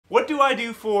What do I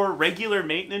do for regular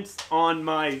maintenance on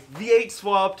my V8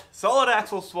 swapped, solid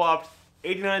axle swapped,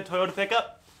 89 Toyota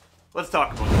pickup? Let's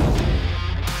talk about it.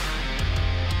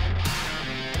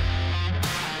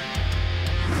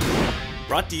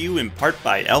 Brought to you in part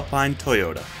by Alpine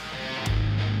Toyota.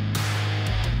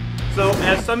 So,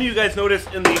 as some of you guys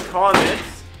noticed in the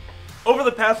comments, over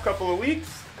the past couple of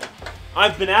weeks,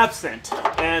 I've been absent.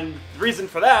 And the reason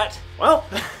for that, well,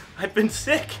 I've been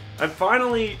sick. I'm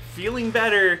finally feeling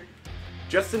better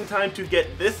just in time to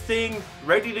get this thing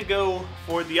ready to go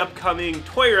for the upcoming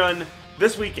toy run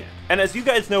this weekend. And as you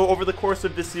guys know, over the course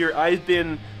of this year, I've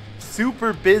been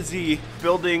super busy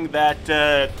building that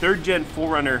third gen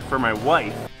 4Runner for my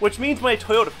wife, which means my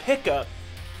Toyota pickup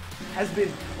has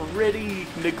been pretty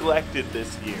neglected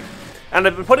this year. And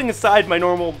I've been putting aside my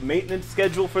normal maintenance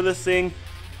schedule for this thing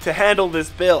to handle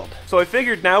this build. So I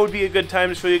figured now would be a good time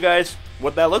to show you guys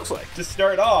what that looks like. To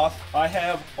start off, I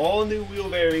have all new wheel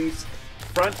bearings,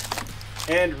 front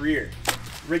and rear.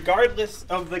 Regardless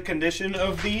of the condition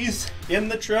of these in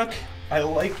the truck, I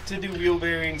like to do wheel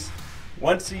bearings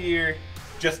once a year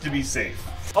just to be safe.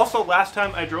 Also, last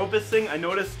time I drove this thing, I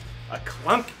noticed a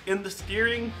clunk in the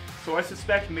steering, so I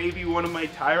suspect maybe one of my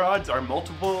tie rods or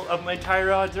multiple of my tie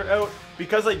rods are out.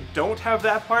 Because I don't have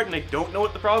that part and I don't know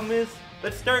what the problem is,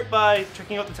 let's start by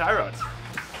checking out the tie rods.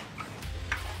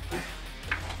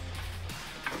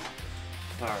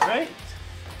 Alright.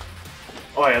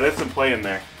 Oh yeah, there's some play in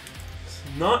there. It's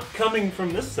not coming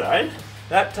from this side.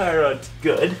 That tie rod's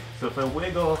good. So if I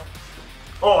wiggle,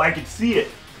 oh, I can see it.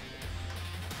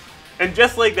 And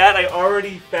just like that, I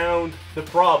already found the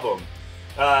problem.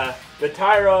 The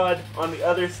tie rod on the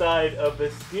other side of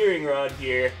the steering rod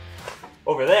here,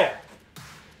 over there.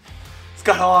 It's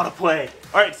got a lot of play.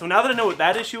 All right, so now that I know what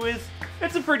that issue is,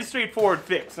 it's a pretty straightforward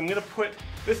fix. I'm gonna put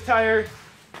this tire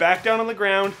back down on the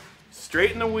ground,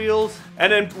 straighten the wheels,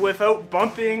 and then without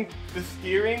bumping the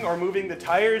steering or moving the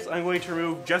tires, I'm going to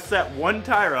remove just that one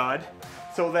tie rod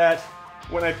so that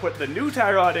when I put the new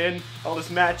tie rod in, I'll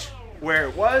just match where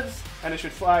it was, and it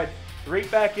should slide right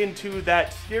back into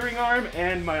that steering arm,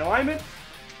 and my alignment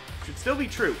should still be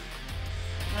true.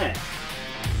 Yeah.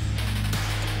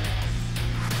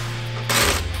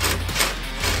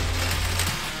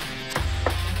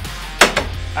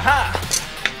 Aha!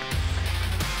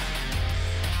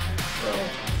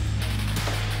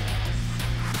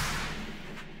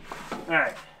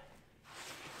 Alright.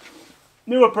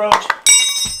 New approach.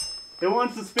 It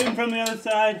wants to spin from the other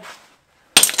side.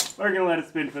 We're gonna let it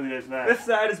spin from the other side. This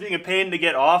side is being a pain to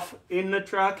get off in the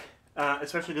truck,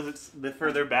 especially because it's the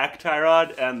further back tie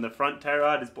rod and the front tie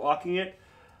rod is blocking it.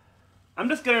 I'm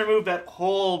just gonna remove that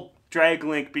whole drag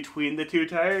link between the two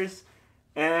tires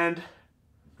and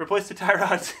replace the tie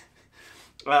rods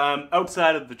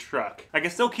outside of the truck. I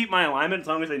can still keep my alignment as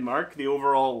long as I mark the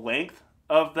overall length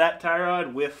of that tie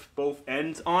rod with both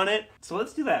ends on it. So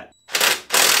let's do that.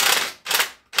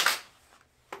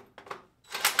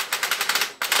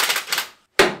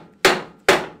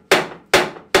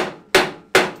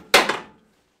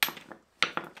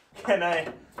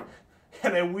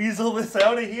 Can I weasel this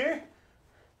out of here?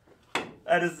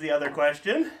 That is the other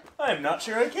question. I'm not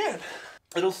sure I can.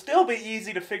 It'll still be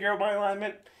easy to figure out my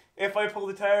alignment if I pull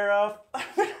the tire off.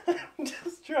 I'm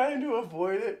just trying to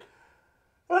avoid it.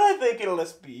 But I think it'll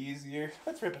just be easier.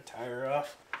 Let's rip a tire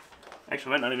off.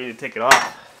 Actually, I might not even need to take it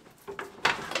off.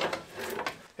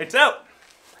 It's out.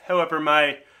 However,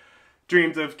 my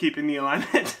dreams of keeping the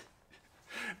alignment,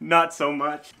 not so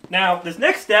much. Now, this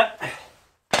next step,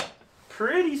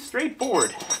 pretty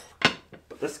straightforward.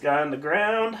 Put this guy on the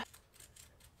ground.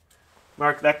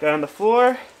 Mark that guy on the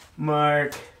floor.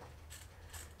 Mark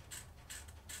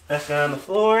that guy on the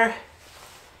floor.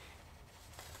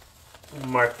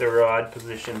 Mark the rod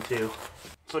position too.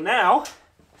 So now,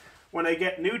 when I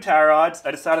get new tie rods,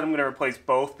 I decided I'm going to replace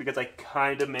both because I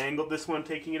kind of mangled this one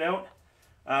taking it out.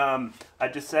 I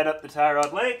just set up the tie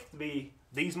rod length to be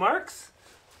these marks,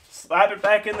 slap it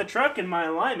back in the truck, and my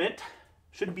alignment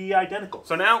should be identical.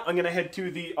 So now I'm going to head to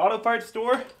the auto parts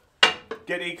store,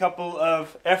 get a couple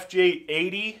of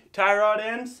FJ80 tie rod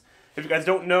ends. If you guys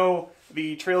don't know,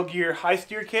 the Trail Gear high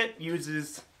steer kit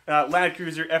uses Land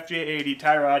Cruiser FJ80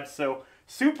 tie rods, so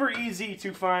super easy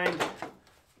to find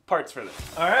parts for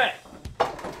this. Alright,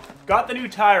 got the new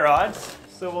tie rods,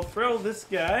 so we'll throw this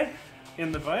guy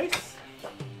in the vise.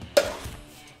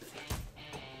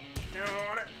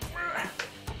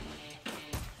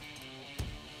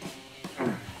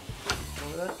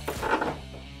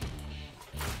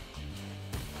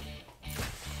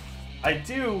 I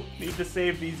do need to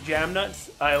save these jam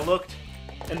nuts. I looked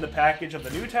in the package of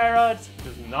the new tie rods. It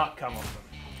does not come with them.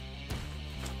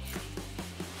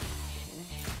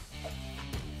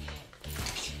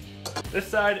 This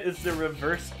side is the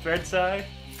reverse thread side,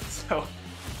 so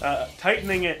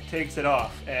tightening it takes it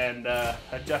off, and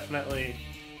that definitely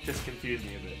just confused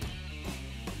me a bit.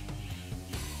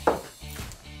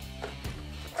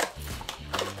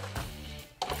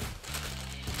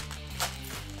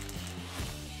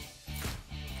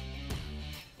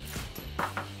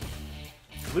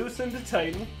 Loosen to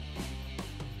tighten.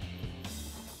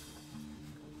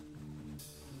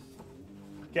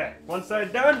 Okay, one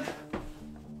side done.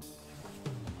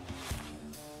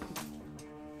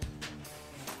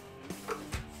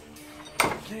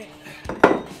 Okay.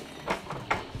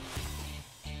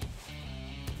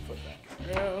 Flip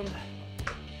that around.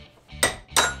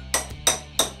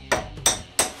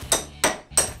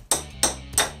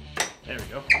 There we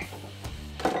go.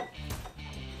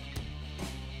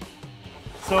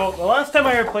 So the last time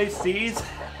I replaced these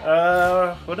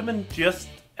would have been just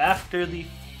after the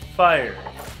fire.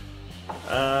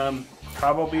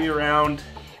 Probably around,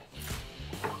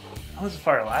 what was the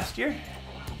fire, last year?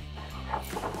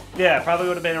 Yeah, probably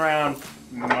would have been around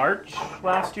March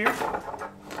last year.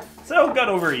 So got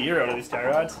over a year out of these tie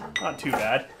rods. Not too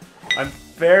bad. I'm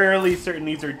fairly certain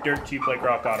these are dirt cheap like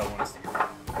Rock Auto ones.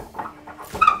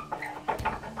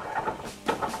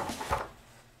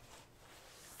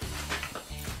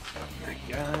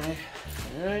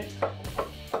 Alright.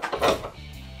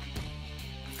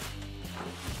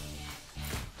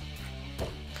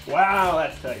 Wow,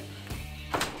 that's tight.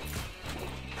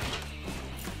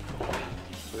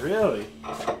 Really?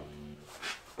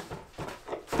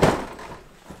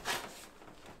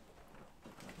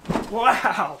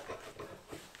 Wow!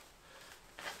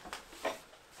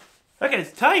 Look at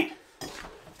it's tight.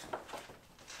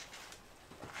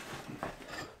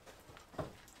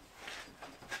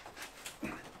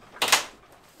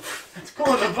 It's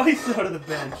pulling the vise out of the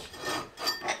bench.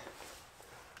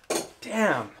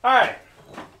 Damn. Alright.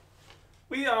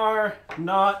 We are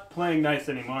not playing nice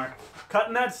anymore.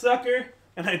 Cutting that sucker,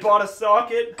 and I bought a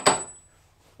socket.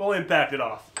 We'll impact it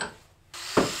off.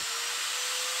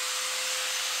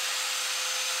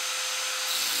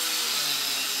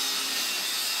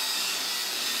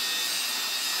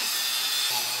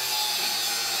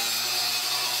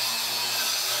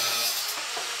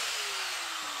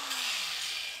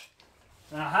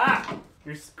 Aha!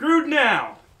 You're screwed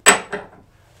now!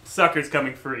 Sucker's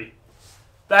coming free.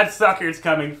 That sucker's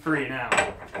coming free now.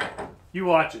 You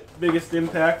watch it. Biggest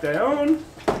impact I own.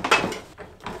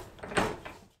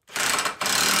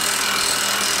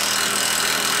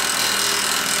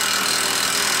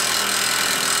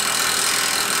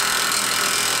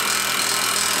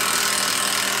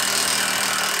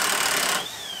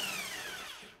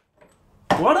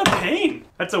 What a pain!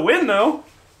 That's a win though.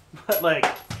 But like,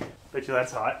 bet you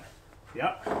that's hot.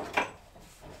 Yep.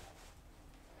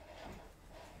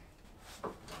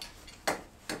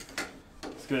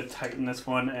 Just gonna tighten this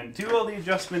one and do all the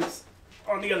adjustments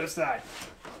on the other side.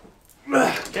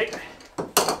 Okay.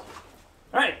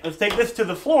 Alright, let's take this to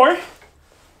the floor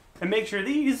and make sure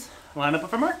these line up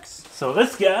with our marks. So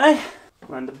this guy,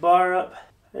 line the bar up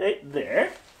right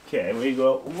there. Okay, we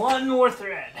go one more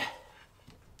thread.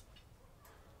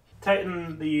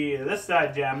 Tighten this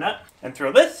side jam nut and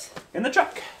throw this in the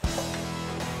truck.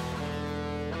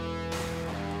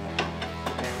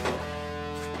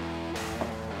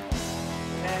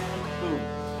 And boom.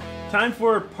 Time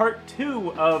for part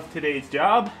 2 of today's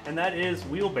job, and that is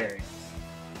wheel bearings.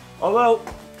 Although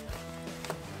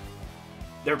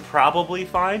they're probably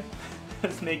fine.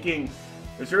 It's making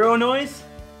zero noise.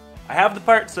 I have the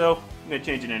part, so I'm gonna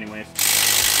change it anyways.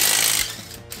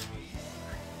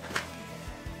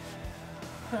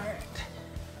 Alright.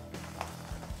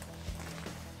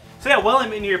 So yeah, while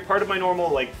I'm in here, part of my normal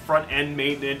like front end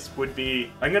maintenance would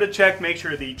be I'm gonna check, make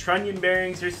sure the trunnion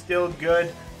bearings are still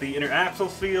good, the inner axle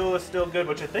seal is still good,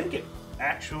 which I think it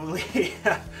actually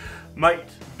might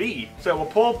be. So we'll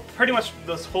pull pretty much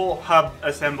this whole hub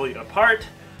assembly apart,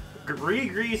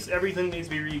 re-grease everything needs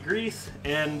to be re-greased,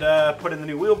 and put in the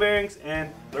new wheel bearings and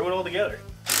throw it all together.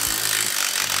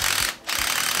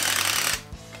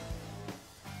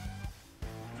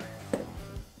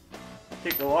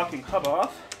 Take the locking hub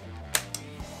off.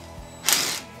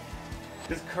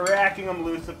 Just cracking them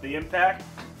loose with the impact.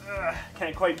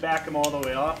 Can't quite back them all the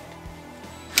way off.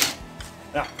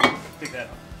 Take that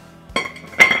off.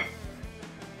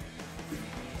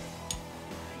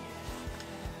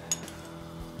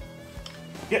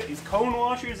 Get these cone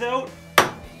washers out.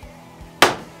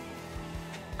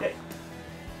 Okay.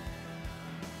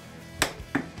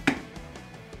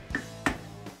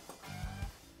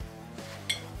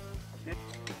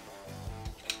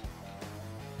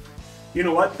 You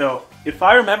know what though? if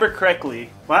I remember correctly,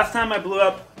 last time I blew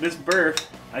up this berth,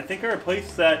 I think I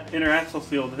replaced that inner axle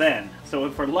seal then. So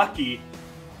if we're lucky,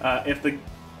 if the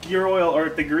gear oil or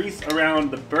if the grease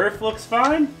around the berth looks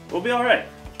fine, we'll be all right.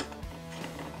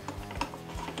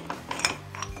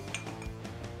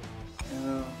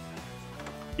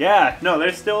 Yeah, no,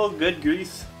 there's still good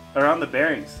grease around the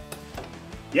bearings.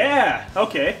 Yeah,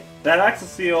 okay. That axle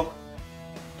seal,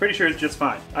 pretty sure it's just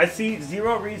fine. I see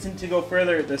zero reason to go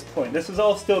further at this point. This is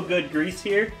all still good grease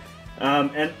here.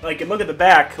 And like, look at the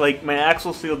back, like my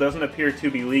axle seal doesn't appear to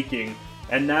be leaking.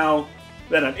 And now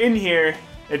that I'm in here,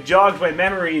 it jogs my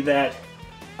memory that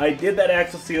I did that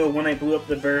axle seal when I blew up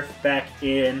the berth back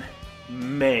in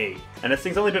May. And this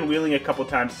thing's only been wheeling a couple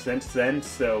times since then,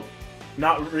 so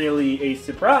not really a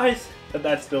surprise, but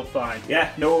that's still fine.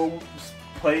 Yeah, no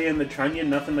play in the trunnion,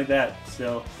 nothing like that.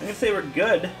 So I'm gonna say we're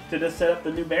good to just set up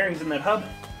the new bearings in that hub,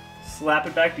 slap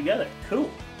it back together.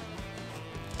 Cool.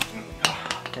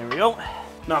 There we go.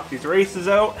 Knock these races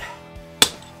out.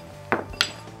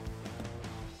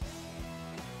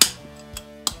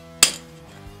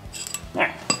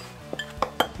 There.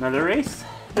 Another race.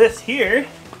 This here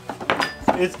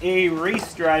is a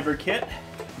race driver kit.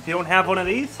 If you don't have one of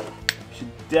these, you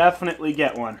should definitely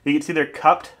get one. You can see they're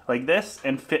cupped like this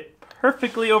and fit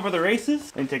perfectly over the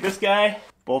races. Then take this guy,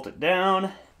 bolt it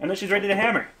down, and then she's ready to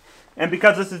hammer. And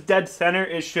because this is dead center,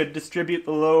 it should distribute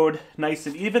the load nice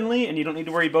and evenly, and you don't need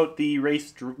to worry about the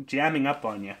race jamming up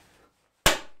on you.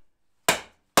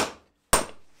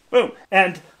 Boom.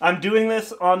 And I'm doing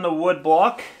this on the wood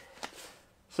block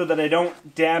so that I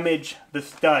don't damage the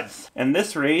studs. And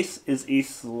this race is a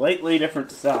slightly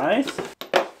different size.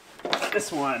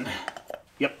 This one.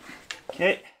 Yep.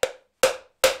 Okay.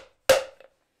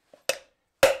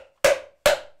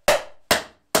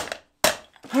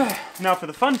 Now for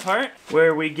the fun part,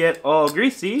 where we get all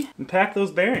greasy and pack those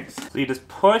bearings. So you just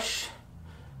push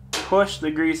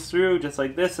the grease through just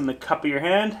like this in the cup of your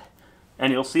hand,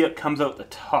 and you'll see it comes out the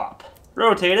top.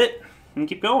 Rotate it and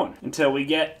keep going until we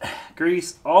get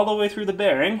grease all the way through the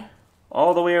bearing,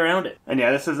 all the way around it. And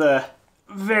yeah, this is a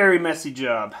very messy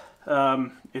job.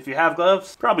 If you have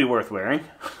gloves, probably worth wearing.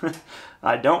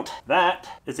 I don't. That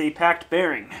is a packed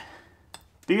bearing.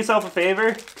 Do yourself a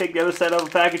favor, take the other side of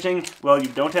the packaging while you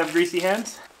don't have greasy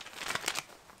hands.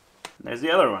 And there's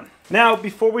the other one. Now,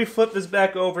 before we flip this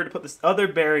back over to put this other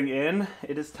bearing in,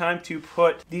 it is time to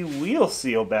put the wheel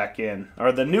seal back in.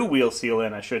 Or the new wheel seal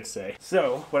in, I should say.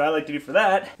 So, what I like to do for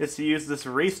that is to use this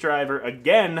race driver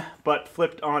again, but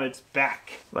flipped on its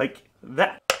back. Like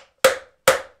that.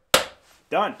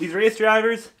 Done. These race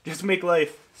drivers just make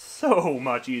life so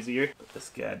much easier. Put this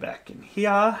guy back in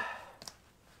here.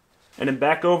 And then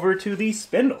back over to the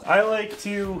spindle. I like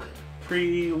to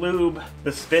pre-lube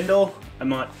the spindle. I'm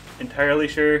not entirely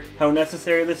sure how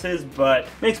necessary this is, but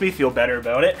makes me feel better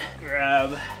about it.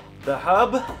 Grab the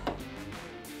hub,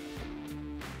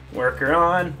 work her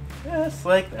on, just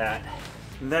like that.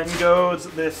 Then goes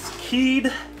this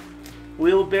keyed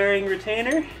wheel bearing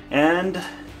retainer and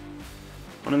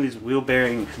one of these wheel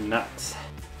bearing nuts.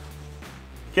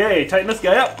 Okay, tighten this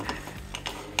guy up.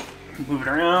 Move it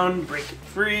around, break it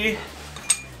free.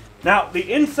 Now,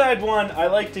 the inside one I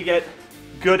like to get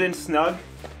good and snug.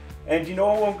 And you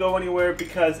know it won't go anywhere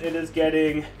because it is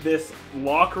getting this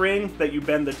lock ring that you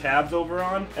bend the tabs over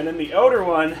on. And then the outer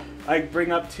one, I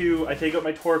bring up to, I take out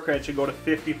my torque wrench and go to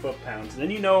 50 foot-pounds. Then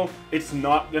you know it's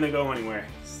not gonna go anywhere.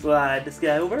 Slide this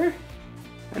guy over.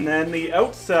 And then the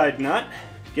outside nut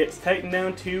gets tightened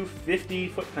down to 50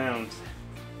 foot-pounds.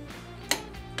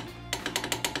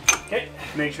 Okay,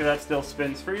 make sure that still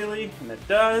spins freely, and it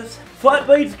does. Flat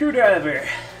blade screwdriver.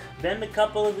 Bend a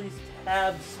couple of these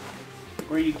tabs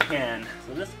where you can.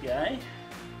 So this guy.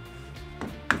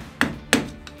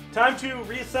 Time to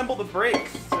reassemble the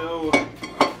brakes. So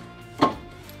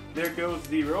there goes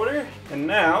the rotor, and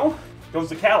now goes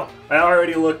the caliper. I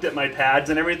already looked at my pads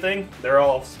and everything. They're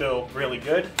all still really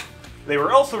good. They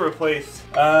were also replaced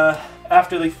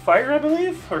after the fire, I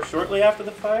believe, or shortly after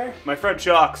the fire. My front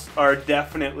shocks are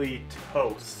definitely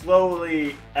toast.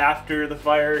 Slowly after the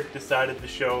fire, decided to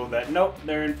show that nope,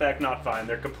 they're in fact not fine.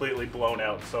 They're completely blown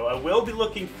out. So I will be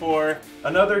looking for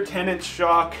another 10-inch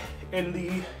shock in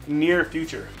the near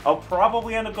future. I'll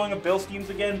probably end up going with Bilsteins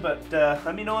again, but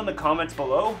let me know in the comments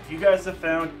below if you guys have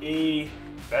found a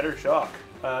better shock.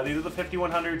 These are the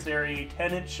 5100s, they're a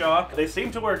 10-inch shock. They seem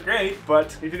to work great,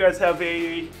 but if you guys have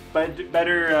a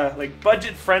better, like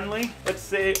budget-friendly, let's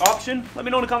say, option, let me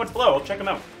know in the comments below. I'll check them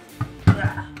out.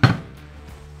 There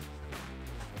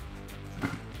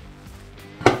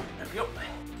we go.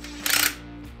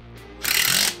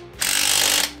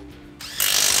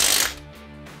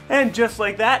 And just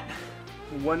like that,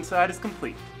 one side is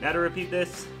complete. Now to repeat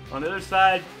this on the other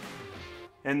side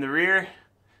and the rear,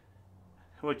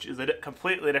 which is a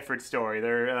completely different story.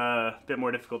 They're a bit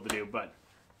more difficult to do, but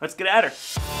let's get at her.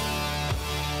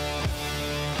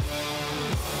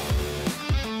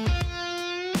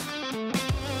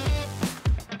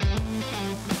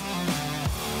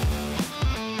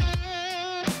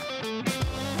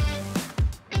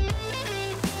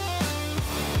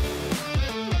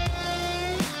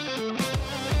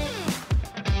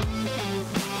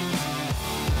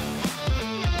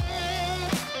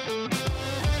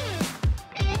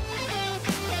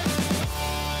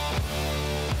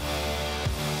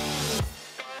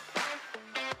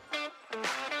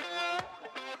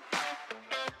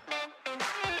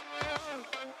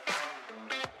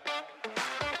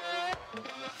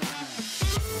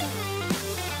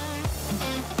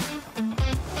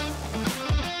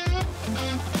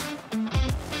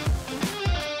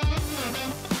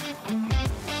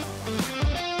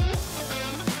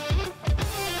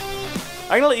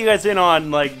 I'm gonna let you guys in on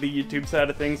like the YouTube side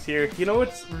of things here. You know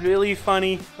what's really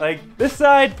funny? Like this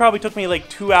side probably took me like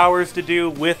 2 hours to do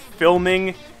with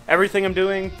filming everything I'm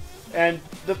doing. And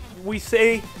we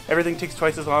say everything takes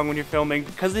twice as long when you're filming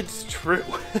because it's true.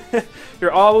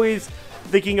 You're always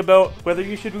thinking about whether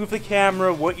you should move the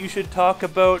camera, what you should talk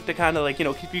about to kind of like, you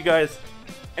know, keep you guys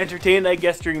entertained, I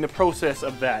guess, during the process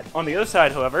of that. On the other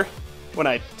side, however, when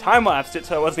I time-lapsed it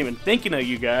so I wasn't even thinking of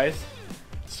you guys,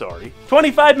 sorry.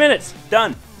 25 minutes,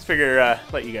 done. Let's figure,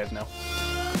 let you guys know.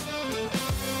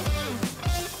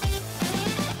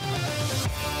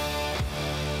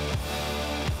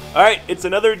 Alright, it's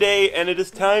another day and it is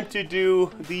time to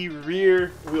do the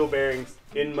rear wheel bearings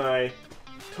in my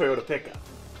Toyota pickup.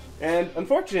 And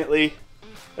unfortunately,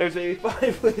 there's a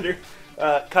 5-liter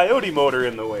Coyote motor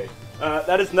in the way.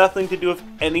 That has nothing to do with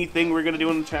anything we're going to do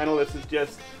on the channel. This is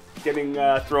just getting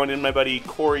thrown in my buddy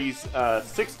Corey's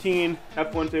 16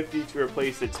 F-150 to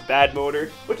replace its bad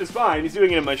motor, which is fine. He's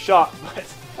doing it in my shop, but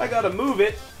I got to move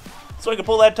it so I can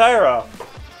pull that tire off.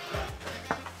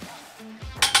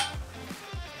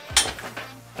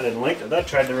 I didn't like that. That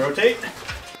tried to rotate.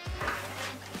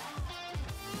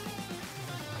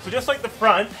 So just like the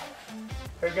front,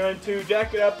 we're going to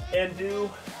jack it up and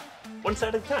do one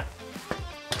side at a time.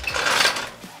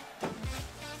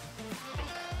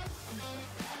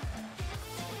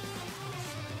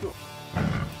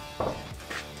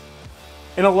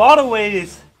 In a lot of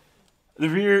ways, the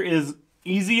rear is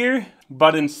easier,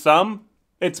 but in some,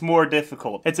 it's more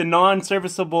difficult. It's a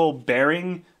non-serviceable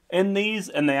bearing in these,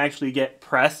 and they actually get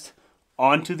pressed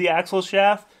onto the axle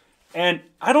shaft, and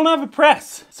I don't have a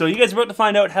press. So you guys are about to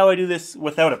find out how I do this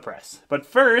without a press. But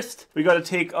first, we gotta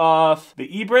take off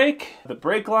the e-brake, the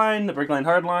brake line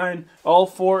hard line, all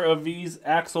 4 of these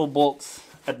axle bolts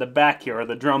at the back here, are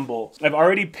the drum bolts. I've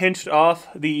already pinched off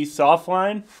the soft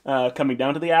line coming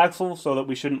down to the axle so that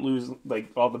we shouldn't lose like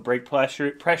all the brake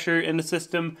pressure in the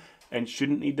system and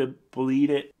shouldn't need to bleed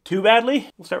it too badly.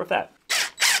 We'll start with that.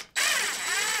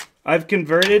 I've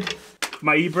converted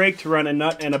my e-brake to run a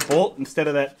nut and a bolt instead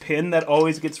of that pin that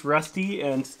always gets rusty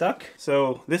and stuck.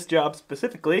 So this job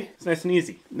specifically is nice and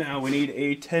easy. Now we need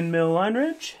a 10mm line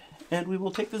wrench and we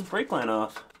will take this brake line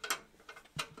off.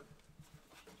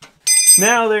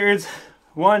 Now there's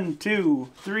 1, 2,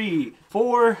 3,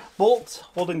 4 bolts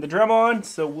holding the drum on,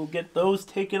 so we'll get those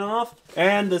taken off.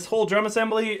 And this whole drum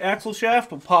assembly axle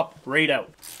shaft will pop right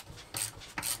out.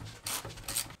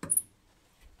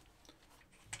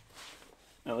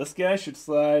 Now this guy should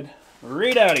slide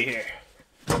right out of here.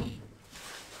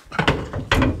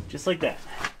 Just like that.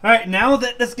 Alright, now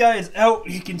that this guy is out,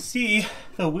 you can see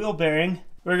the wheel bearing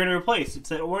we're going to replace. It's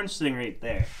that orange thing right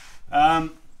there.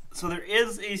 So there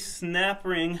is a snap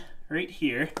ring right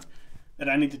here that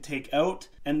I need to take out,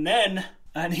 and then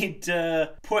I need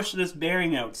to push this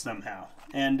bearing out somehow.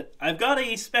 And I've got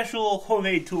a special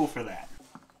homemade tool for that.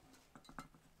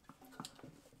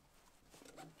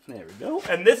 There we go.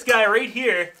 And this guy right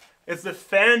here is the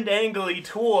Fandangly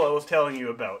tool I was telling you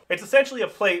about. It's essentially a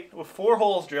plate with 4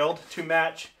 holes drilled to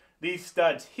match these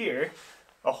studs here,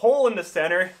 a hole in the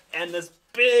center, and this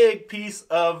big piece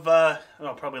of,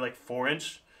 probably like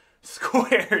 4-inch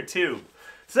square tube.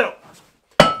 So,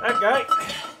 that guy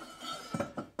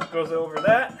goes over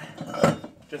that,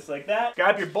 just like that.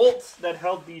 Grab your bolts that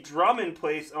held the drum in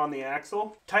place on the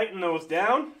axle, tighten those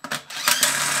down,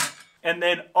 and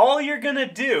then all you're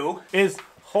gonna do is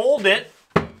hold it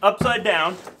upside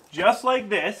down, just like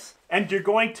this, and you're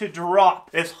going to drop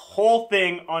this whole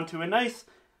thing onto a nice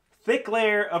thick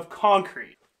layer of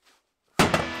concrete.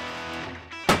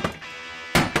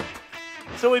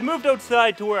 So we moved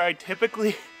outside to where I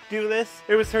typically do this.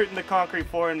 It was hurting the concrete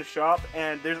floor in the shop,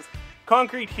 and there's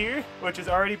concrete here, which is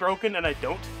already broken and I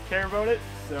don't care about it.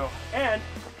 So, and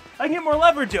I can get more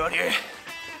leverage out here.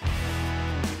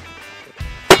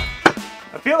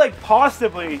 I feel like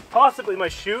possibly my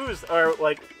shoes are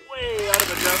like way out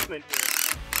of adjustment here.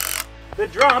 The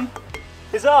drum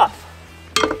is off.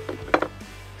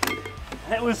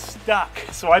 It was stuck.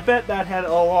 So I bet that had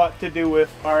a lot to do with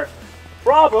our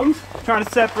problems trying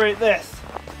to separate this.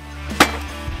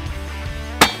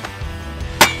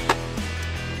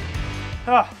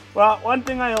 Well, one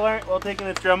thing I learned while taking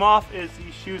this drum off is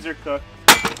these shoes are cooked.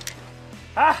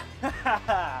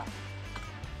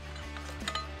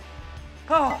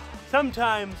 Oh,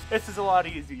 sometimes this is a lot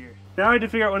easier. Now I need to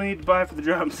figure out what I need to buy for the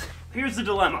drums. Here's the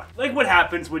dilemma. Like what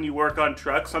happens when you work on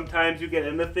trucks, sometimes you get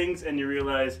into things and you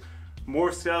realize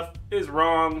more stuff is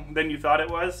wrong than you thought it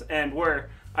was, and where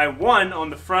I won on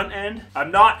the front end,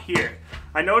 I'm not here.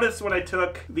 I noticed when I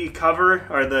took the cover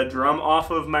or the drum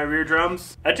off of my rear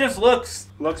drums, it just looks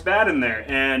bad in there,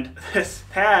 and this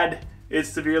pad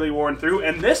is severely worn through,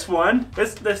 and this one,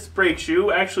 this brake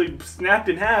shoe actually snapped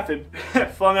in half. It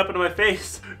flung up into my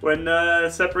face when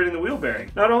separating the wheel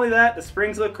bearing. Not only that, the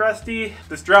springs look crusty.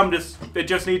 This drum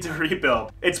just needs a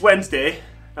rebuild. It's Wednesday,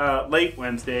 late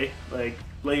Wednesday, like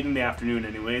late in the afternoon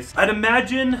anyways. I'd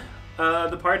imagine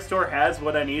the parts store has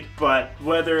what I need, but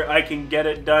whether I can get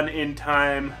it done in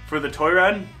time for the toy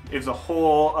run is a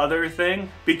whole other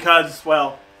thing, because,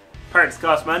 well, parts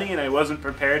cost money and I wasn't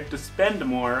prepared to spend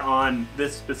more on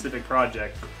this specific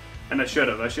project. And I should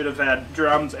have had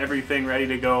drums, everything ready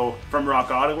to go from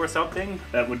Rock Auto or something.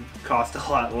 That would cost a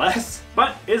lot less,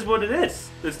 but is what it is.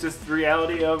 It's just the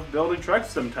reality of building trucks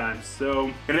sometimes.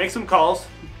 So, gonna make some calls.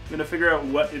 Gonna figure out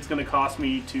what it's gonna cost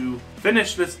me to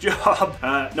finish this job.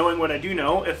 Knowing what I do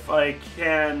know, if I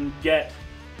can get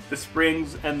the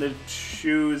springs and the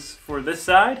shoes for this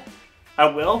side, I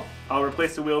will. I'll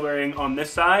replace the wheel bearing on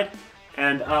this side,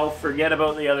 and I'll forget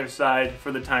about the other side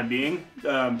for the time being,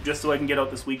 just so I can get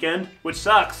out this weekend, which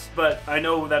sucks, but I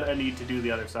know that I need to do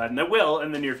the other side, and I will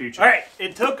in the near future. All right,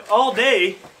 it took all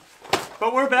day,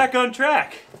 but we're back on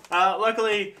track.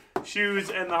 Luckily, shoes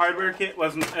and the hardware kit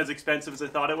wasn't as expensive as I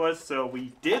thought it was, so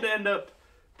we did end up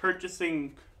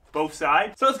purchasing both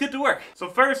sides. So let's get to work. So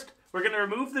first, we're gonna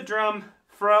remove the drum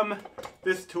from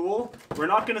this tool. We're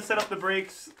not gonna set up the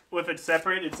brakes with it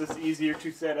separate. It's just easier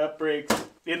to set up brakes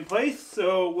in place,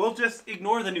 so we'll just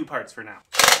ignore the new parts for now.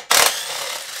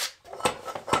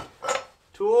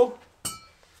 Tool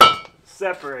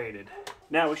separated.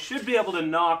 Now we should be able to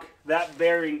knock that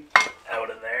bearing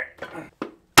out of there.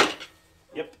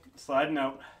 Yep, sliding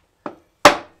out.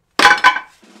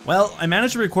 Well, I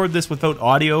managed to record this without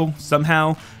audio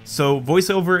somehow, so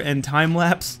voiceover and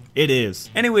time-lapse, it is.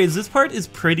 Anyways, this part is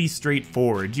pretty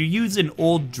straightforward. You use an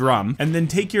old drum and then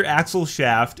take your axle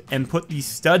shaft and put the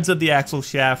studs of the axle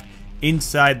shaft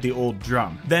inside the old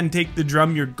drum. Then take the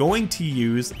drum you're going to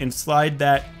use and slide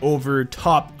that over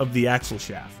top of the axle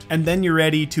shaft. And then you're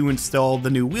ready to install the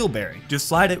new wheel bearing. Just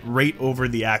slide it right over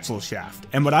the axle shaft.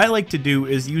 And what I like to do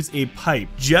is use a pipe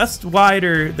just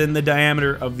wider than the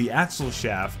diameter of the axle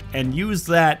shaft and use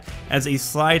that as a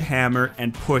slide hammer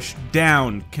and push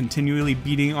down, continually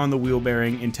beating on the wheel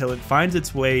bearing until it finds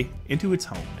its way into its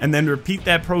home. And then repeat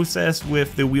that process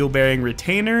with the wheel bearing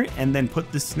retainer and then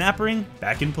put the snap ring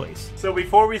back in place. So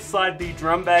before we slide the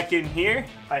drum back in here,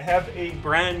 I have a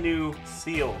brand new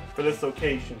seal for this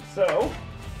location. So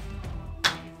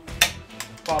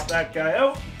pop that guy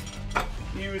out,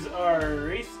 use our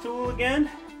race tool again.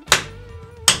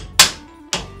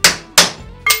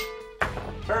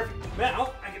 Perfect.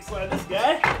 Now I can slide this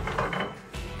guy.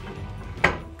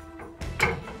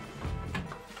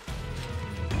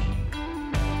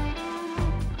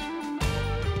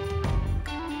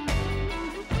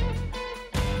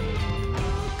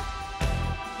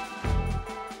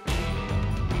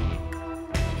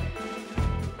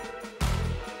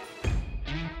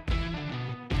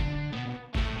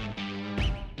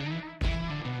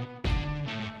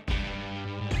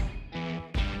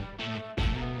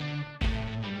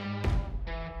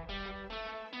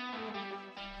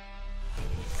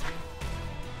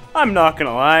 I'm not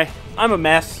gonna lie, I'm a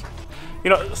mess. You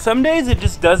know, some days it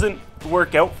just doesn't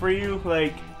work out for you.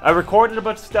 Like, I recorded a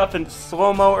bunch of stuff in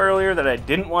slow-mo earlier that I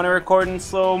didn't want to record in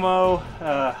slow-mo.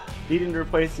 Needing to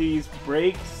replace these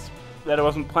brakes that I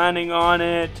wasn't planning on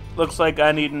it. Looks like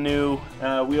I need a new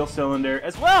wheel cylinder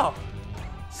as well.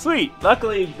 Sweet,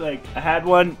 luckily, like, I had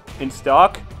one in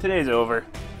stock. Today's over.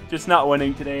 Just not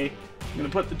winning today. I'm gonna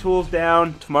put the tools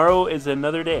down. Tomorrow is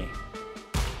another day.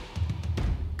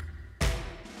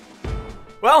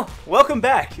 Well, welcome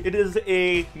back. It is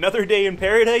another day in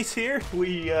paradise here.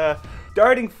 We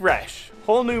starting fresh,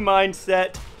 whole new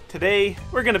mindset. today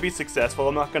we're gonna be successful.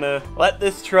 I'm not gonna let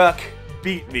this truck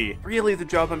beat me. Really, the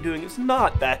job I'm doing is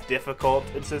not that difficult.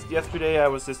 It's just yesterday I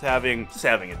was just having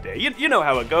a day. You know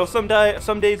how it goes. Some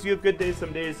days you have good days,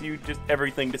 some days you just,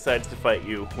 everything decides to fight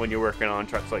you when you're working on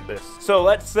trucks like this. So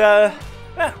let's have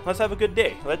a good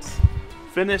day. Let's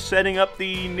finish setting up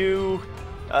the new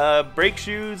brake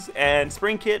shoes and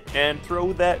spring kit and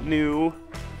throw that new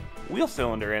wheel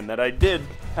cylinder in that I did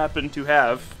happen to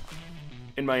have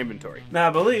in my inventory. Now I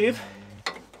believe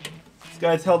this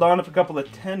guy's held on with a couple of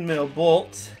 10mm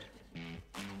bolts.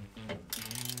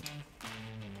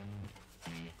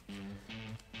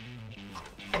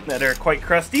 That are quite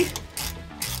crusty.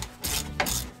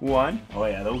 One. Oh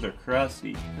yeah, those are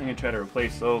crusty. I'm gonna try to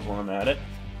replace those while I'm at it.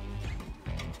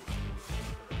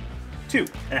 Two.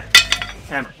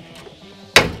 Hammer.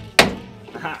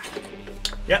 Aha.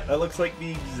 Yep, that looks like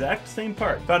the exact same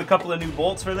part. Found a couple of new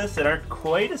bolts for this that aren't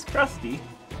quite as crusty.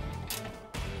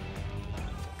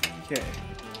 Okay.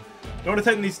 Don't want to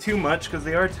tighten these too much because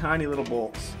they are tiny little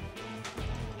bolts.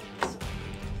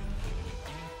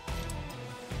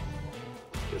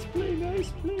 Just play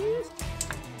nice, please.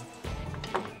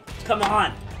 Come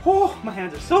on. Oh, my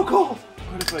hands are so cold.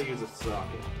 What if I use a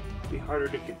socket? It'd be harder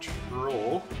to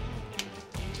control.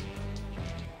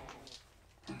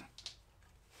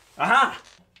 Aha!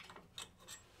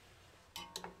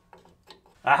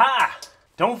 Aha!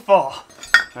 Don't fall.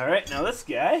 Alright, now this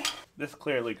guy, this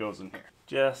clearly goes in here.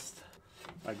 Just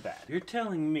like that. You're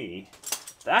telling me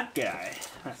that guy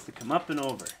has to come up and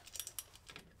over.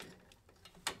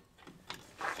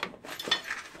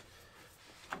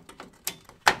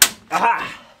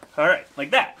 Aha! Alright,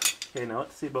 like that. Okay, now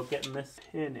let's see about getting this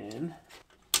pin in.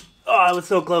 Oh, I was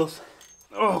so close.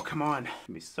 Oh, come on. It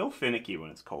can be so finicky when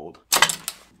it's cold.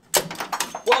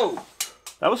 Whoa!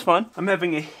 That was fun. I'm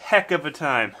having a heck of a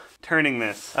time turning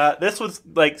this. This was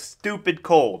like stupid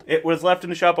cold. It was left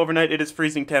in the shop overnight. It is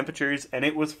freezing temperatures and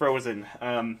it was frozen.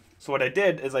 So what I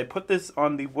did is I put this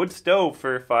on the wood stove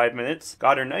for 5 minutes,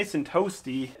 got her nice and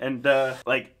toasty, and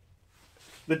like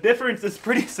the difference is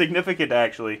pretty significant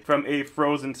actually from a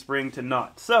frozen spring to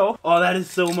not. So, oh, that is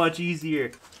so much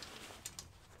easier.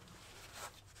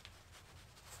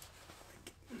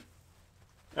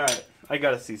 Alright. I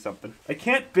gotta see something. I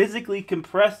can't physically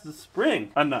compress the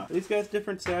spring enough. Are these guys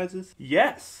different sizes?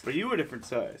 Yes, but you were different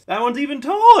size. That one's even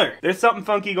taller. There's something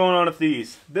funky going on with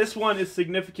these. This one is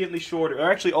significantly shorter.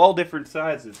 They're actually all different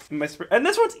sizes. And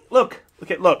this one's, look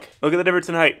at the difference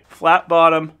in height. Flat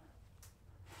bottom.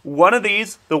 One of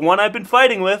these, the one I've been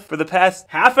fighting with for the past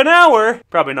half an hour,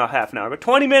 probably not half an hour, but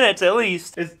 20 minutes at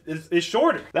least, is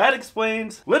shorter. That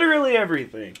explains literally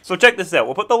everything. So check this out.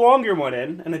 We'll put the longer one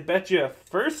in, and I bet you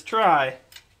first try,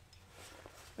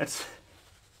 this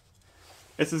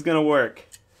is gonna work.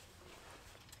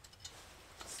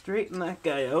 Straighten that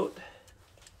guy out.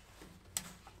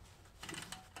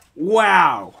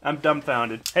 Wow! I'm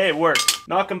dumbfounded. Hey, it worked.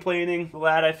 Not complaining.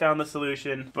 Glad I found the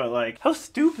solution. But like, how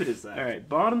stupid is that? Alright,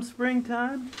 bottom spring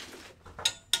time.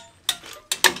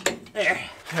 There.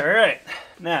 Alright.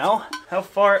 Now, how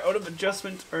far out of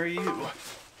adjustment are you?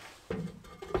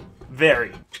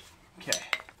 Very. Okay.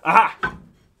 Aha!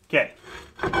 Okay.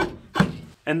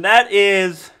 And that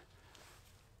is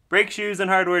brake shoes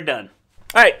and hardware done.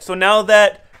 Alright, so now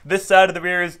that this side of the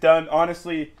rear is done,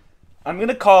 honestly, I'm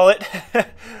gonna call it.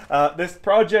 This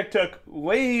project took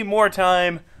way more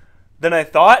time than I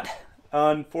thought,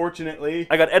 unfortunately.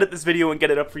 I gotta edit this video and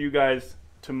get it up for you guys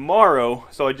tomorrow,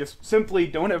 so I just simply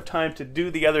don't have time to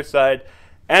do the other side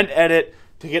and edit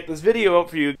to get this video out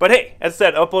for you. But hey, as I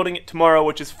said, uploading it tomorrow,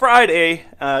 which is Friday.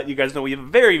 You guys know we have a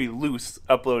very loose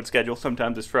upload schedule.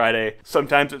 Sometimes it's Friday,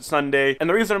 sometimes it's Sunday. And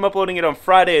the reason I'm uploading it on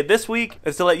Friday this week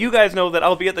is to let you guys know that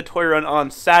I'll be at the toy run on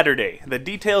Saturday. The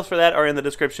details for that are in the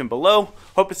description below.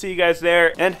 Hope to see you guys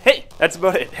there. And hey, that's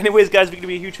about it. Anyways, guys, if you could do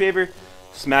me a huge favor,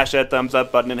 smash that thumbs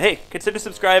up button. And hey, consider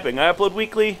subscribing. I upload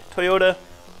weekly Toyota,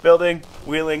 building,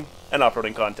 wheeling, and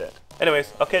off-roading content.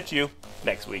 Anyways, I'll catch you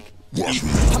next week.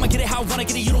 I'ma get it how I wanna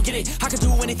get it, you don't get it. I can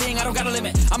do anything, I don't got a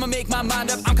limit. I'ma make my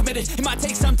mind up, I'm committed. It might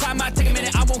take some time, might take a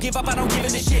minute. I won't give up, I don't give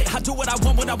in a shit. I do what I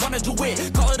want when I wanna do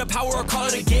it. Call it a power or call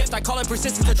it a gift. I call it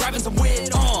persistence or driving some wit.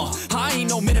 I ain't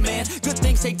no minute man. Good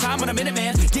things take time when I'm in it,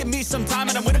 man. Give me some time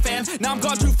and I'm with a fam. Now I'm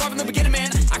gone too far from the beginning,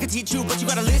 man. I can teach you, but you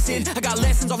gotta listen. I got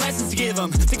lessons on lessons to give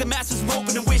them. Think the masters are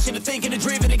open and wishing and thinking and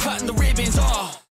driven and cutting the ribbons.